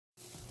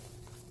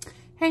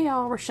Hey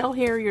y'all, Rochelle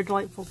here, your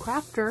delightful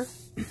crafter.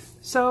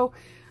 So,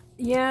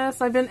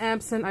 yes, I've been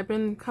absent. I've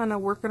been kind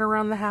of working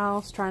around the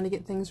house, trying to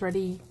get things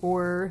ready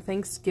for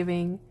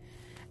Thanksgiving.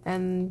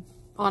 And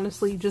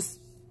honestly,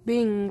 just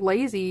being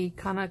lazy,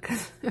 kind of,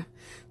 because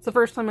it's the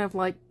first time I've,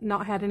 like,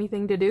 not had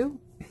anything to do.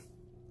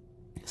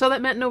 So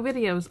that meant no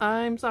videos.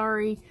 I'm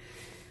sorry.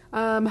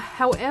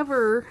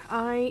 However,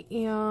 I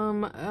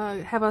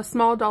have a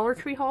small Dollar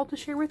Tree haul to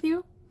share with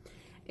you.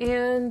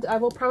 And I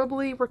will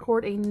probably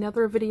record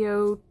another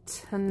video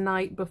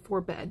tonight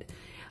before bed.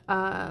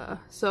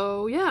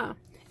 So yeah,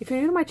 if you're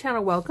new to my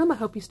channel, welcome. I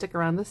hope you stick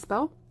around this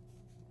spell.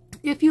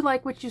 If you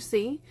like what you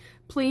see,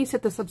 please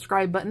hit the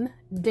subscribe button,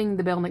 ding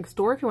the bell next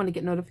door if you want to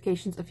get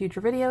notifications of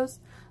future videos.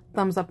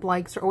 Thumbs up,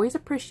 likes are always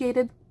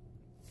appreciated.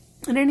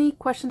 And any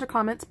questions or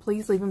comments,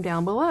 please leave them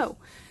down below.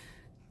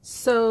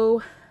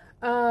 So,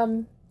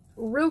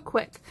 real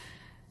quick.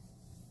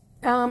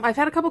 I've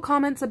had a couple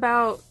comments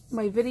about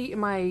my video,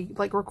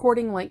 like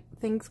recording, like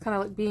things kind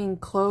of like being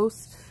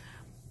close.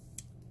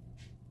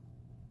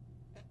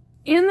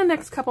 In the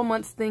next couple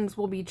months, things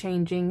will be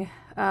changing.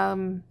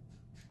 I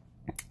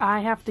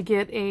have to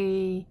get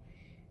a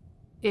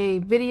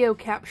video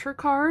capture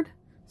card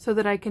so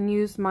that I can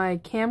use my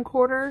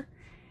camcorder.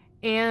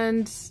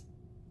 And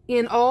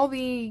in all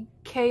the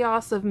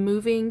chaos of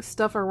moving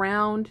stuff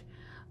around,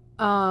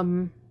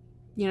 you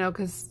know,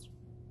 because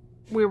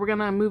we were going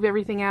to move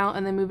everything out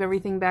and then move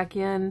everything back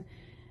in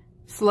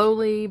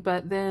slowly,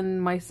 but then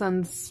my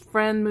son's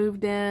friend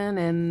moved in,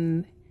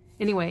 and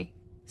anyway,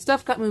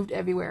 stuff got moved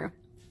everywhere.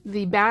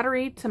 The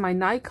battery to my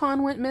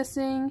Nikon went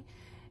missing,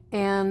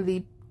 and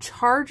the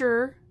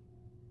charger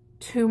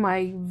to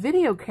my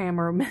video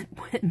camera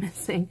went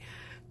missing.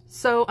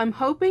 So I'm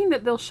hoping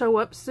that they'll show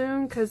up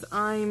soon, because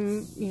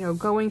I'm, you know,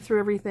 going through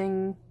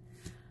everything.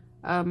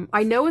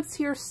 I know it's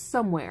here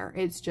somewhere.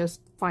 It's just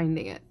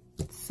finding it.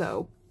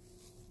 So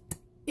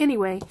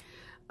anyway,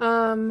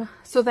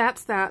 so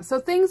that's that. So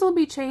things will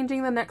be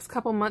changing the next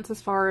couple months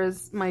as far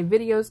as my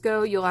videos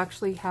go. You'll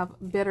actually have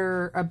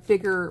a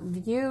bigger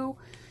view.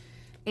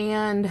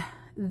 And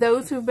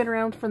those who've been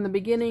around from the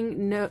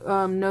beginning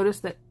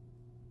notice that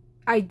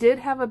I did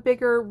have a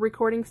bigger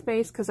recording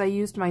space because I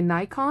used my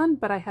Nikon,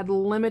 but I had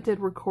limited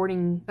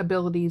recording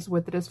abilities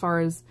with it as far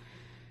as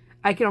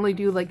I could only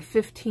do like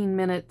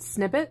 15-minute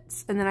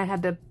snippets, and then I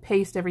had to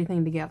paste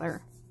everything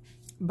together.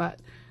 But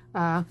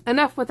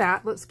enough with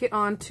that. Let's get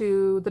on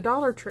to the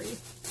Dollar Tree.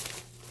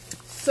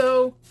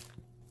 So,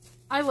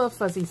 I love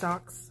fuzzy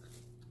socks.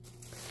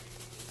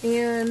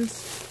 And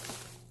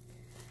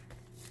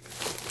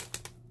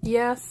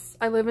yes,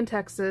 I live in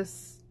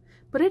Texas,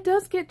 but it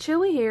does get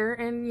chilly here,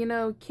 and you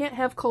know, can't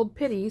have cold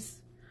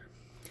pitties.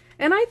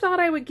 And I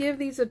thought I would give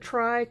these a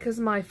try because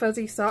my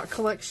fuzzy sock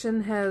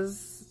collection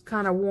has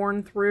kind of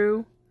worn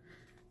through.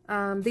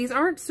 These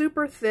aren't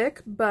super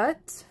thick,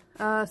 but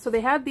so they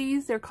had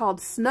these. They're called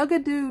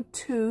Snugadoo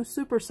 2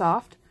 Super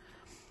Soft.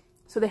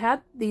 So they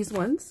had these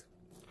ones.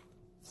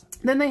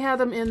 Then they had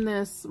them in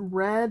this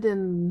red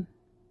and,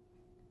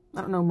 I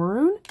don't know,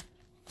 maroon.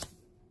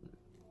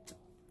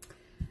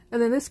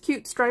 And then this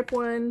cute stripe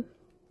one.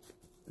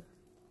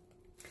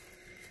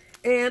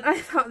 And I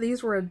thought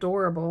these were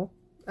adorable.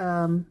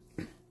 I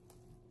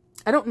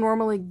don't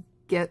normally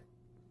get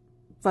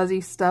fuzzy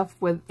stuff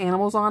with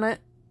animals on it,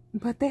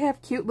 but they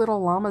have cute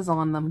little llamas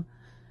on them.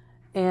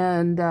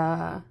 And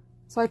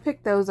so I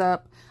picked those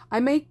up. I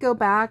may go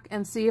back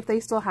and see if they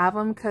still have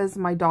them because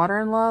my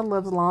daughter-in-law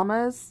loves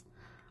llamas.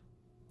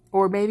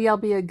 Or maybe I'll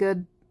be a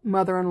good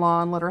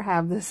mother-in-law and let her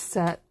have this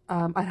set.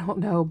 I don't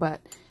know, but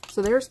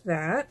so there's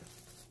that.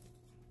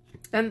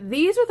 And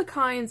these are the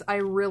kinds I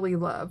really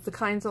love. The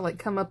kinds that like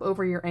come up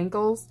over your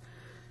ankles.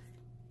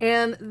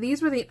 And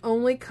these were the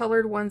only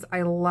colored ones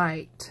I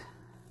liked.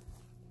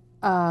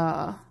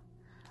 I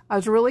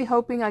was really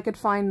hoping I could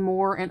find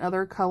more in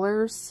other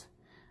colors,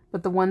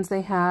 but the ones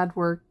they had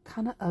were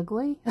kind of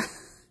ugly.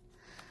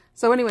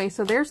 So anyway,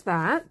 so there's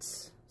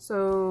that.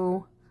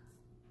 So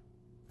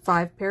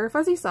 5 pair of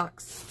fuzzy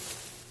socks.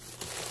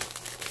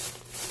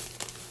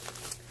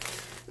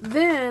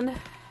 Then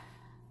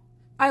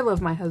I love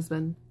my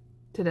husband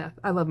to death.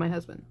 I love my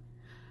husband.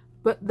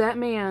 But that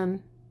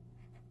man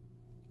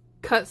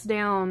cuts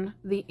down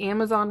the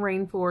Amazon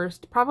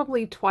rainforest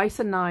probably twice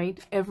a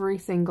night, every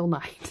single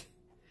night.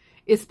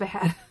 It's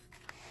bad.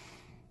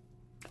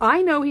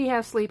 I know he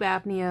has sleep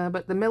apnea,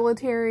 but the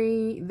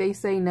military, they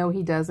say no,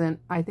 he doesn't.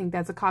 I think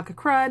that's a cock of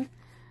crud.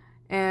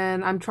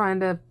 And I'm trying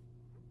to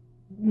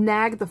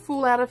nag the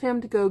fool out of him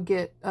to go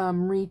get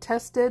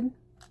retested.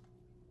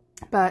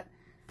 But,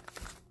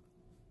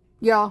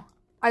 y'all,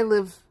 I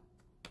live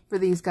for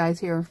these guys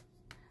here.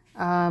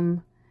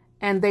 And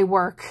they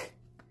work.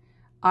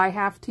 I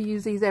have to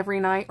use these every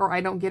night or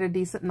I don't get a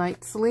decent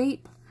night's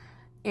sleep.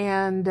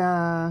 And,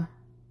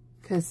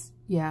 cause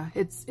yeah,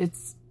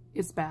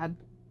 it's bad.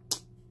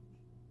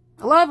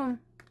 I love him.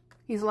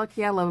 He's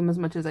lucky I love him as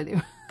much as I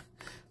do.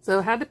 So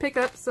I had to pick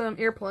up some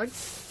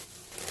earplugs.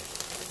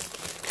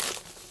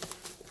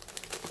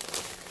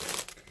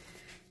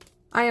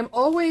 I am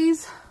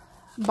always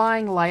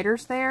buying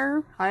lighters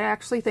there. I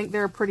actually think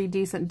they're a pretty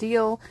decent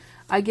deal.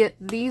 I get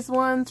these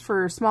ones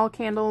for small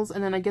candles,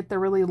 and then I get the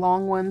really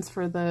long ones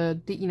for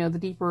the, you know, the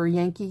deeper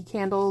Yankee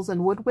candles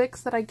and wood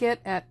wicks that I get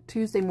at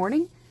Tuesday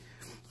morning.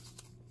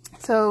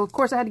 So, of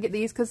course, I had to get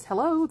these because,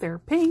 hello, they're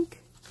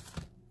pink.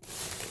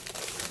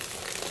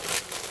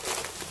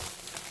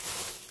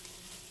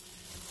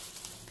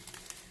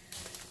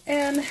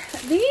 And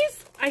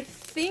these, I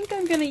think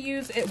I'm going to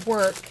use at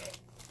work.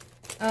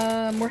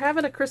 We're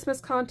having a Christmas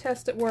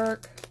contest at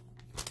work.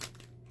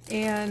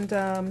 And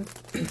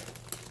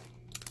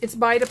it's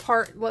by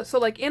department. So,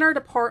 like, in our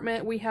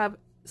department, we have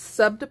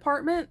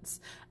sub-departments.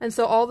 And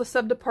so all the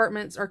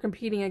sub-departments are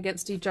competing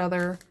against each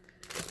other.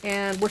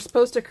 And we're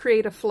supposed to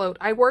create a float.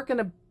 I work in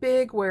a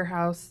big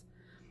warehouse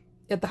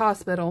at the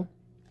hospital.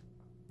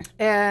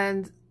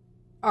 And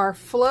our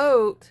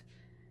float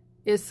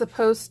is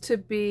supposed to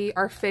be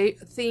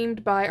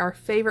themed by our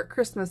favorite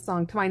Christmas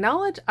song. To my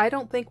knowledge, I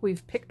don't think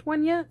we've picked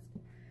one yet.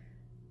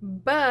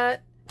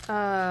 But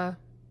I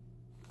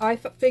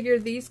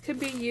figured these could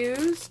be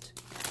used.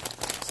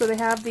 So they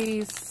have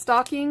these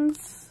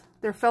stockings.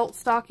 They're felt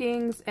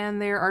stockings,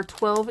 and there are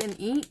 12 in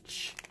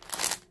each.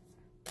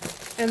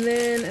 And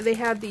then they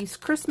have these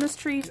Christmas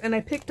trees, and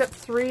I picked up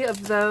 3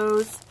 of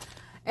those.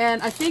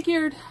 And I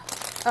figured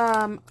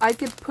I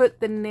could put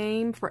the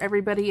name for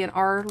everybody in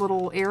our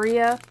little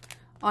area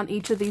on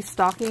each of these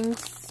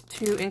stockings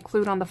to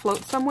include on the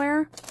float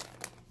somewhere.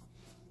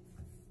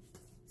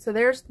 So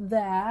there's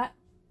that.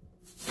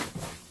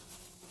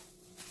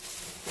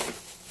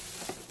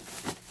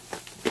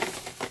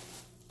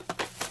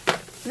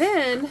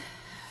 Then,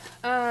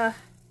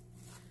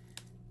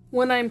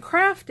 when I'm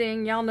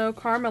crafting, y'all know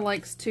Karma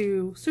likes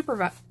to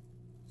supervise,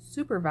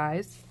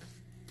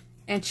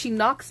 and she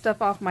knocks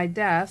stuff off my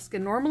desk.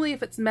 And normally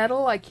if it's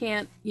metal, I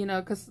can't, you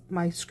know, because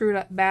my screwed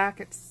up back,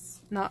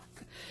 it's not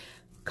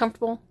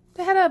comfortable.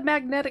 They had a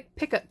magnetic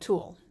pickup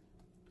tool,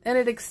 and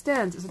it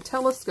extends. It's a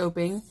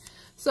telescoping.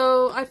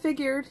 So I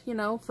figured, you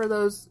know, for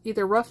those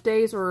either rough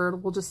days or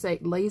we'll just say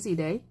lazy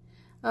day,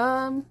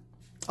 I'll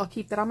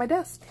keep that on my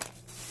desk.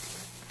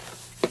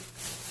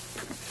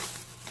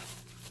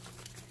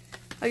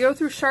 I go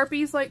through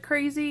Sharpies like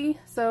crazy,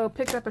 so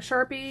picked up a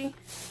Sharpie.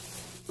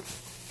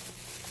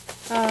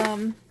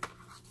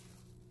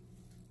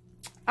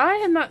 I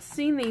have not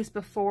seen these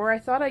before. I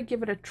thought I'd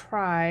give it a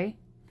try.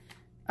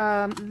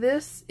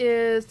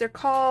 They're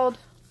called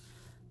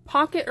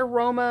Pocket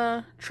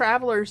Aroma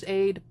Traveler's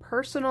Aid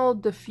Personal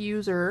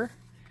Diffuser.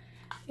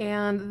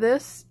 And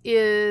this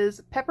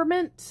is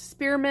peppermint,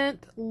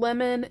 spearmint,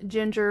 lemon,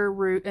 ginger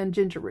root, and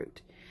ginger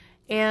root.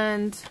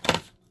 And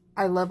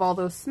I love all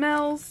those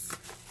smells.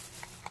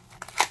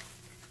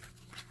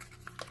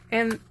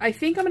 And I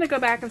think I'm going to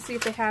go back and see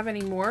if they have any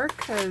more,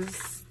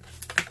 because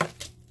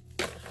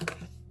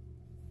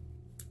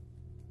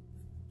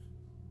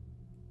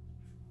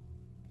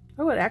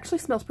oh, it actually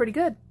smells pretty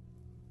good.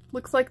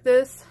 Looks like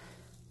this.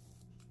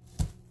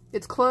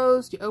 It's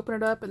closed, you open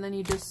it up, and then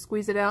you just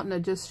squeeze it out, and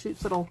it just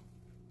shoots little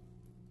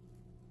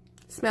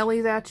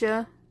smellies at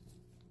you.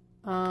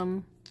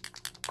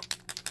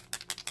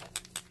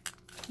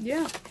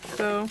 Yeah,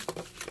 so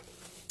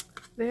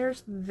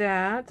there's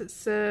that. It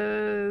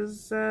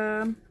says,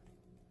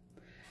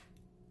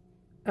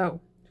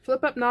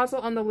 flip up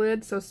nozzle on the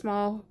lid so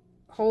small.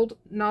 Hold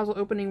nozzle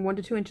opening 1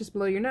 to 2 inches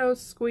below your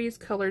nose. Squeeze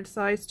colored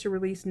sides to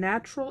release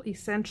natural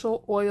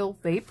essential oil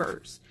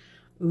vapors.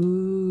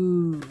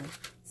 Ooh,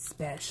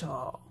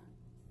 special.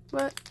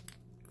 But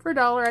for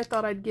 $1, I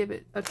thought I'd give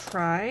it a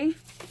try.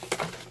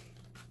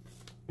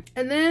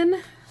 And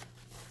then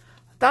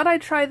thought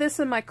I'd try this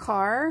in my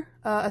car.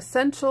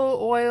 Essential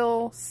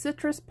oil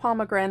citrus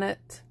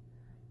pomegranate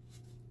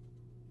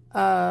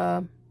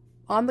on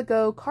the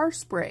go car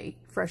spray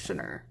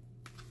freshener.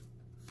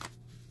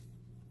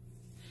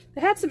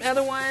 They had some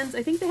other ones.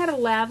 I think they had a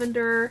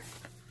lavender.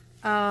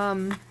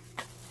 And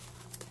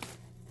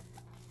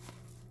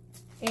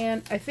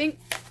I think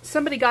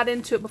somebody got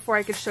into it before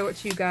I could show it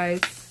to you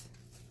guys.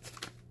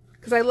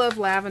 Because I love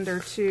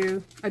lavender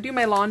too. I do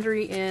my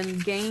laundry in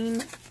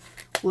Gain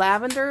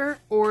lavender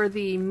or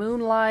the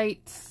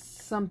Moonlight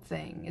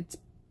something. It's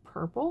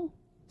purple.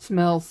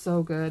 Smells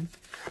so good.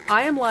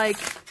 I am like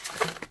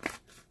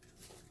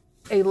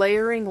a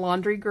layering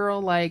laundry girl.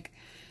 Like,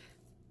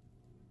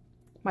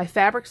 my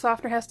fabric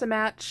softener has to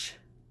match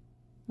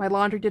my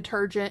laundry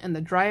detergent, and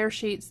the dryer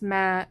sheets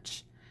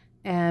match,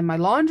 and my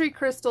laundry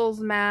crystals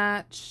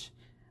match.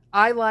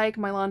 I like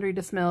my laundry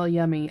to smell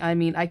yummy. I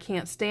mean, I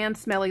can't stand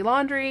smelly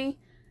laundry.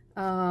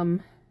 Yeah.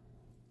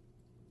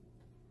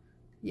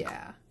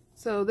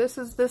 So this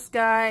is this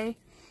guy.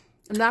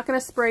 I'm not going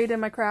to spray it in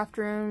my craft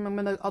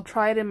room. I'll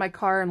try it in my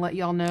car and let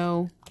y'all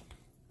know.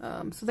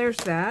 So there's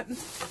that.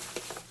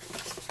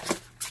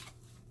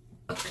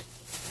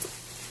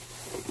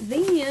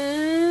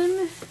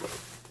 Then,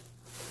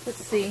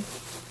 let's see.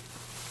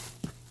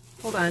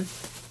 Hold on.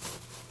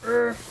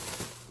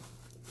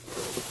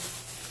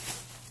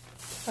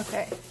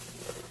 Okay.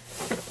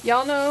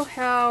 Y'all know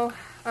how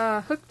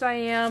hooked I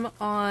am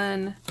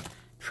on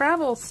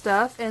travel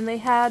stuff, and they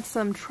had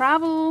some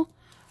travel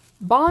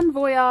Bon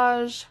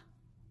Voyage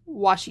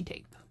washi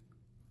tape.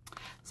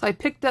 So I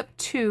picked up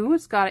 2.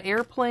 It's got an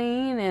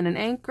airplane and an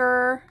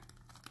anchor.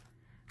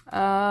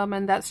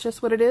 And that's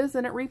just what it is,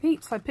 and it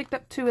repeats. So I picked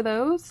up 2 of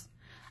those.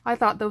 I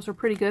thought those were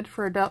pretty good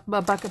for a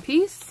buck a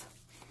piece.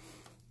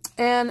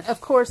 And of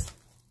course,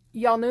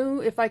 y'all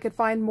knew if I could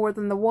find more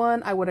than the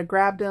one, I would have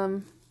grabbed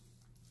them.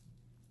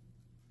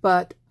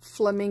 But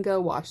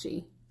flamingo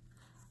washi.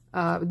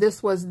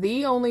 This was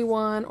the only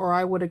one, or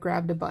I would have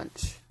grabbed a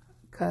bunch.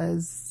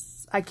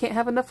 Because I can't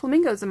have enough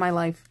flamingos in my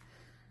life.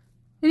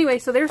 Anyway,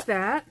 so there's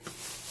that.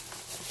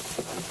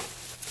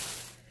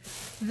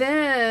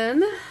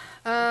 Then,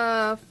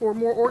 for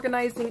more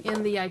organizing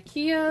in the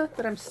IKEA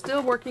that I'm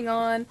still working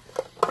on,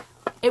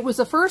 it was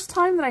the first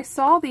time that I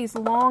saw these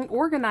long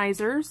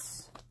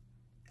organizers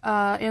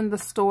in the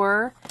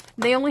store.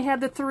 They only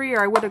had the 3,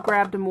 or I would have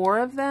grabbed more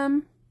of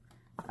them.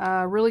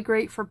 Really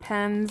great for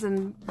pens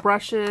and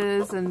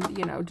brushes and,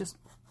 you know, just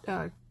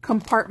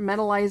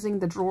compartmentalizing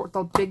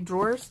the big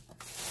drawers.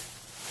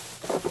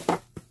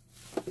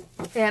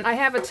 And I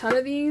have a ton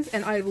of these,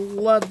 and I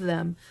love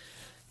them.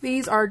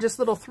 These are just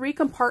little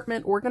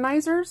 3-compartment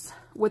organizers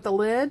with a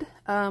lid.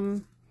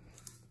 I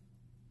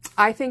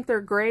think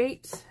they're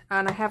great,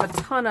 and I have a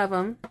ton of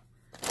them.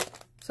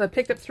 So I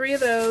picked up 3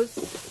 of those.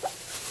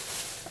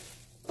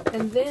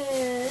 And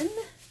then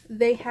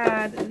they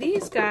had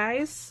these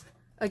guys,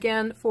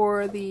 again,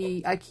 for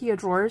the IKEA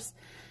drawers.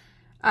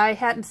 I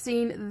hadn't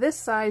seen this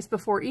size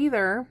before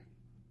either.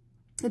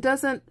 It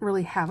doesn't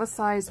really have a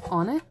size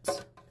on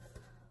it,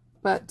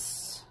 but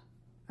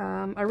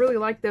I really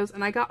like those,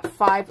 and I got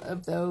 5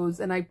 of those,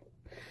 and I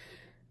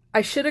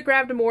should have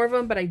grabbed more of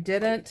them, but I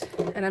didn't,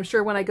 and I'm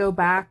sure when I go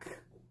back,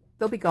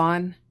 they'll be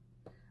gone.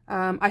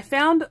 I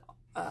found,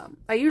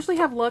 I usually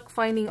have luck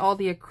finding all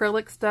the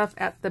acrylic stuff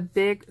at the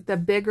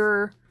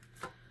bigger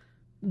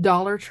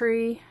Dollar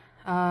Tree.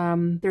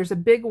 There's a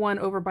big one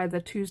over by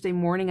the Tuesday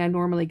morning I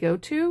normally go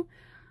to.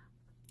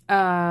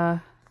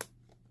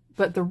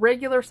 But the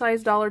regular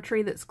size Dollar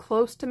Tree that's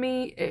close to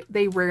me,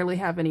 they rarely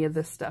have any of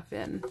this stuff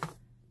in.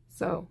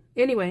 So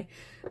anyway,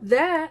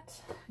 that,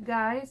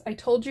 guys, I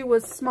told you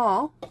was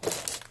small,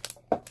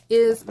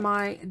 is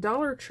my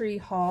Dollar Tree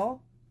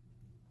haul.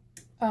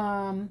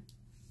 I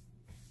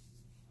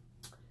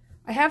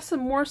have some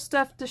more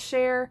stuff to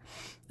share.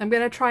 I'm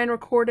going to try and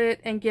record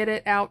it and get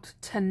it out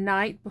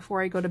tonight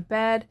before I go to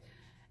bed.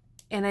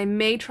 And I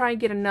may try and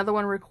get another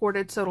one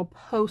recorded so it'll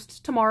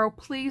post tomorrow.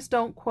 Please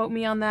don't quote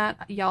me on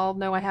that. Y'all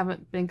know I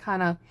haven't been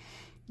kind of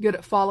good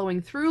at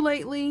following through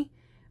lately.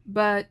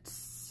 But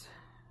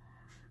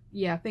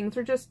yeah, things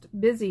are just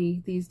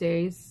busy these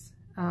days.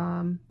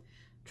 Trying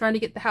to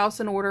get the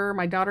house in order.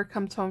 My daughter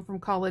comes home from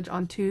college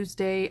on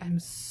Tuesday. I'm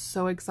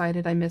so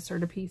excited. I miss her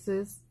to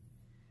pieces.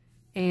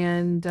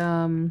 And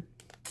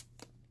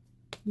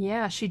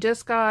yeah, she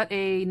just got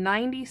a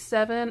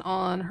 97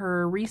 on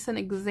her recent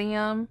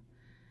exam.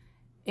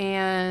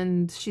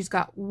 And she's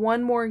got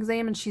one more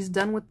exam and she's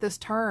done with this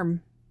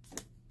term.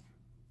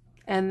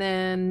 And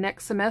then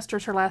next semester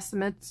is her last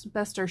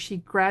semester. She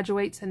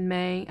graduates in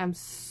May. I'm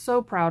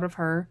so proud of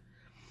her.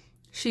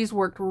 She's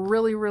worked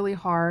really, really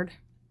hard.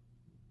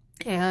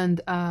 And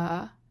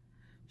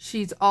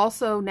she's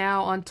also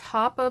now on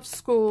top of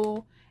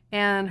school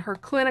and her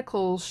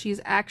clinicals. She's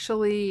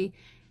actually,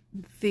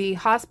 the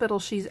hospital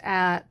she's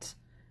at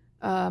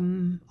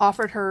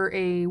offered her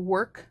a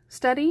work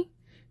study.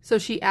 So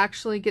she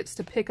actually gets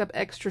to pick up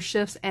extra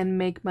shifts and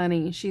make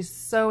money. She's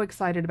so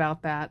excited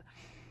about that.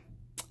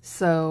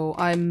 So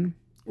I'm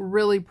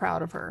really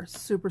proud of her.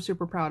 Super,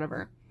 super proud of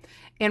her.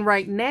 And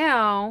right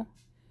now,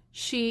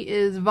 she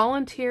is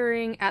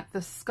volunteering at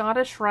the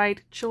Scottish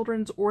Rite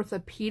Children's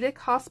Orthopedic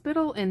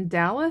Hospital in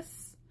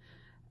Dallas.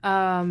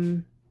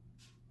 So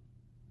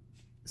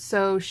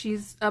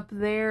she's up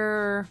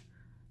there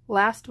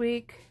last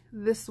week,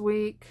 this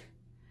week.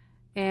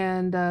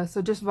 And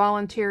so just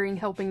volunteering,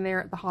 helping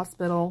there at the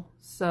hospital.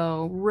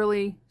 So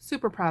really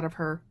super proud of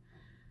her.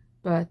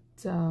 But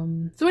so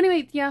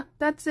anyway, yeah,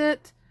 that's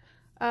it.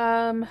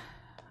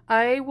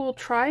 I will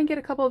try and get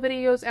a couple of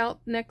videos out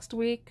next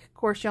week. Of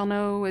course, y'all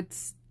know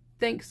it's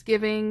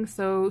Thanksgiving,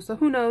 so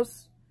who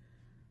knows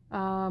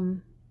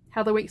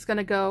how the week's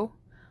gonna go.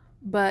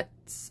 But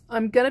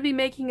I'm gonna be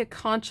making a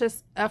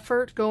conscious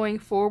effort going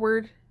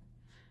forward,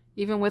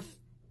 even with,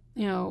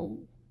 you know,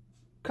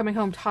 coming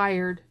home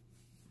tired.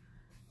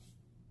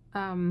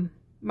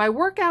 My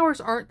work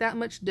hours aren't that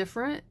much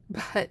different,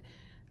 but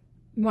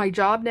my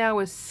job now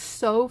is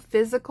so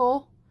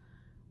physical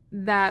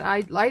that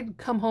I'd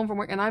come home from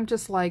work and I'm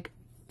just like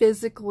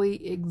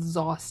physically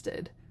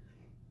exhausted.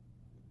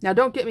 Now,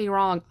 don't get me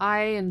wrong.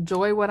 I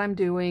enjoy what I'm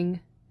doing.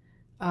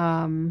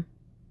 Granted,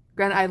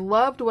 I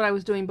loved what I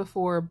was doing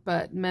before,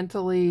 but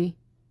mentally,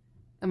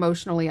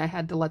 emotionally, I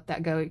had to let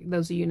that go.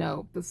 Those of you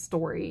know the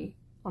story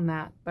on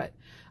that. But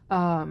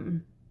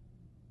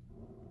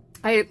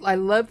I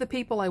love the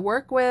people I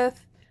work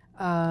with.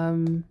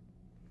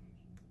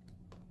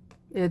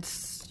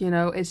 It's, you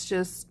know, it's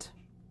just,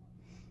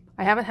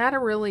 I haven't had a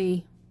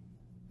really,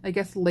 I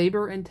guess,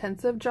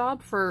 labor-intensive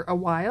job for a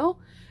while.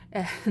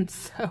 And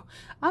so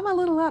I'm a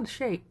little out of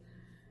shape.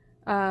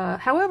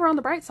 However, on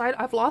the bright side,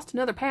 I've lost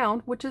another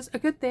pound, which is a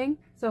good thing.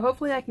 So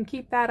hopefully I can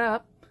keep that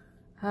up.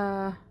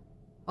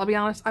 I'll be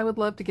honest, I would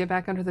love to get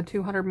back under the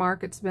 200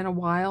 mark. It's been a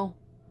while.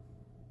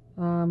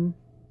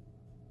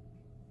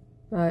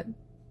 But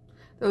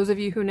those of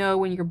you who know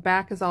when your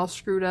back is all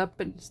screwed up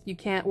and you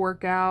can't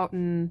work out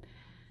and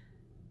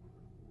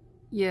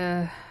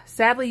you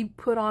sadly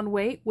put on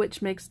weight,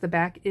 which makes the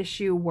back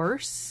issue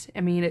worse.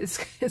 I mean, it's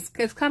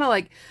kind of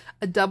like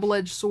a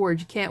double-edged sword.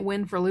 You can't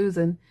win for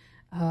losing.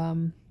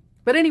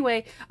 But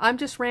anyway, I'm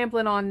just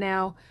rambling on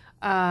now.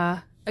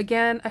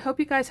 Again, I hope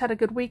you guys had a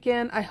good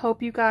weekend. I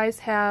hope you guys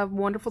have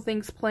wonderful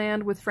things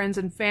planned with friends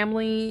and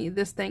family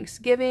this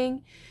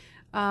Thanksgiving.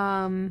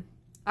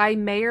 I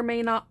may or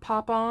may not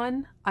pop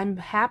on. I'm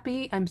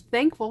happy. I'm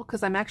thankful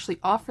because I'm actually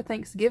off for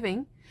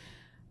Thanksgiving.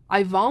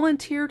 I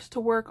volunteered to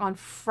work on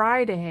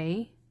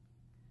Friday.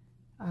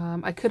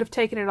 I could have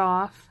taken it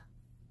off,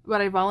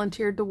 but I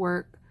volunteered to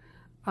work.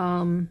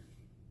 But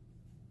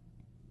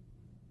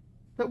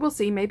we'll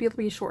see. Maybe it'll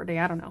be a short day.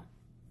 I don't know.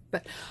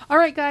 But all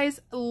right,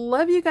 guys,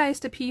 love you guys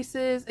to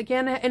pieces.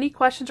 Again, any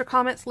questions or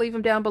comments, leave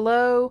them down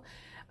below.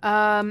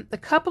 A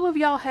couple of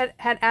y'all had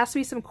asked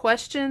me some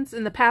questions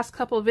in the past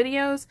couple of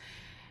videos,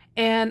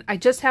 and I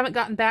just haven't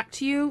gotten back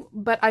to you,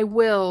 but I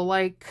will.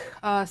 Like,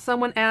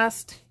 someone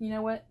asked, you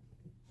know what?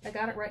 I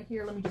got it right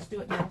here. Let me just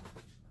do it now.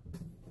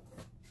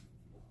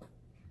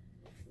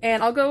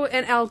 And I'll go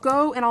and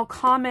I'll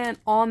comment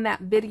on that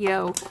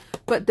video.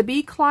 But the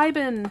B.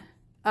 Kleiben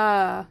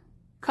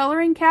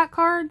coloring cat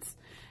cards,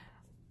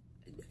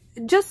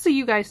 just so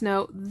you guys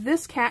know,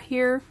 this cat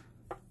here,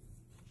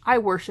 I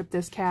worship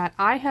this cat.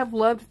 I have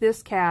loved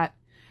this cat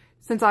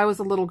since I was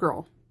a little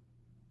girl.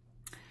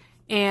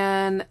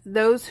 And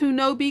those who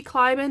know B.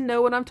 Kleiben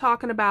know what I'm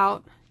talking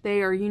about.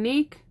 They are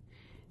unique.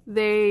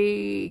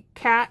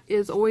 Cat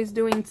is always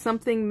doing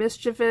something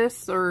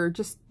mischievous or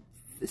just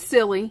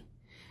silly.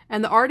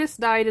 And the artist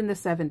died in the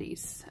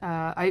 70s.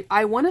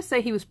 I want to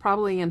say he was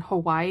probably in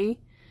Hawaii.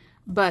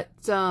 But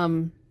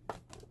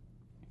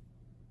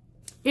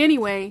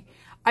anyway,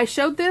 I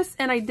showed this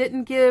and I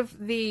didn't give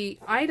the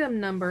item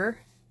number.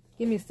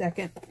 Give me a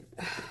second.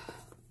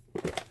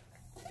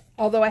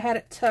 Although I had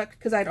it tucked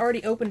because I'd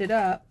already opened it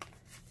up.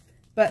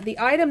 But the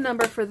item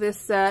number for this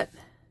set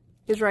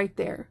is right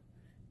there.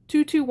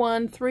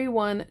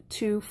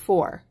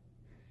 2213124.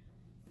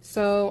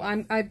 So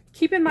I'm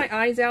keeping my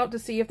eyes out to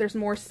see if there's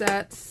more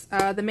sets.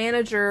 The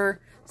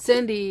manager,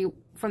 Cindy,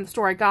 from the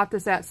store I got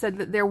this at, said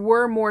that there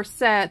were more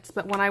sets,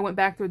 but when I went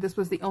back through, this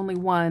was the only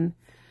one.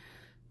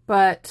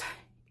 But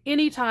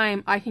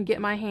anytime I can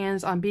get my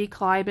hands on B.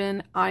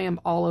 Kleiben, I am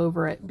all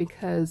over it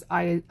because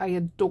I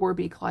adore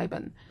B.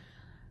 Kleiben.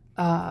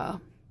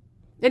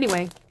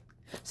 Anyway,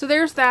 so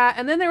there's that.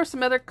 And then there were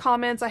some other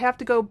comments. I have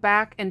to go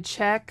back and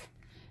check,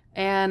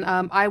 and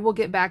I will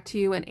get back to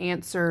you and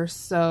answer.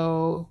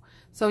 So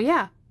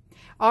yeah.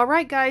 All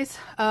right, guys.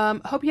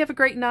 Hope you have a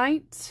great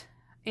night,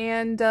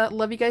 and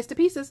love you guys to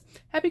pieces.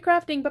 Happy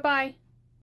crafting. Bye-bye.